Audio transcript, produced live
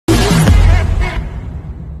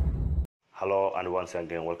Hello and once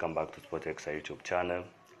again welcome back to SportXA YouTube channel,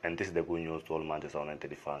 and this is the good news to all Manchester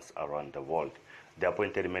United fans around the world. The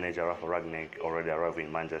appointed manager Ralf Rangnick already arrived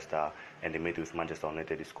in Manchester and they met with Manchester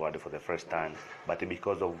United squad for the first time, but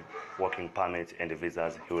because of working permits and the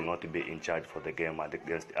visas he will not be in charge for the game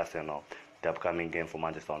against Arsenal, the upcoming game for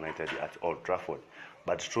Manchester United at Old Trafford.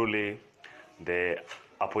 But truly the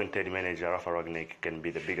appointed manager Ralf Rangnick can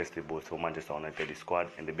be the biggest boost for Manchester United squad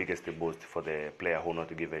and the biggest boost for the player who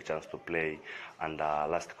not give a chance to play under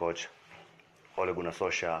last coach Ole Gunnar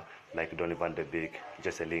Solskjaer, like Donny van de Beek,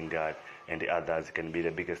 Jesse Lingard, and the others can be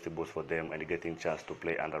the biggest boost for them and getting chance to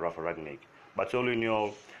play under Ralf Rangnick. But all in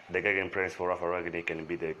all, the Gegenpress for Ralf Rangnick can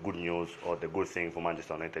be the good news or the good thing for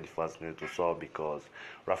Manchester United fans need to saw, because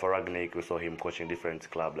Ralf Rangnick, we saw him coaching different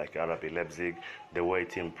clubs like RB Leipzig, the way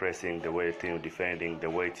team pressing, the way team defending, the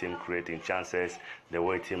way team creating chances, the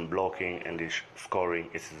way team blocking and the scoring,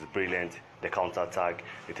 it is brilliant. The counter-attack,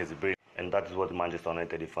 it is brilliant. And that is what Manchester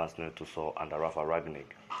United fans need to saw under Ralf Rangnick.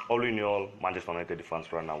 All in all, Manchester United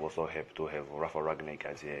fans right now also happy to have Ralf Rangnick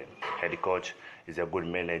as a head coach. He's a good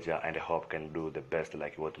manager and I hope can do the best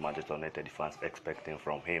like what Manchester United fans expecting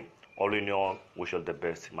from him. All in all, wish all the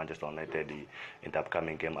best Manchester United in the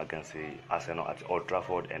upcoming game against Arsenal at Old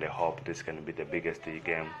Trafford, and I hope this can be the biggest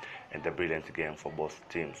game and the brilliant game for both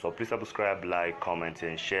teams. So please subscribe, like, comment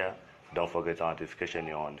and share. Don't forget our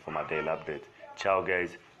notification on for my daily update. Ciao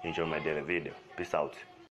guys, enjoy my daily video. Peace out.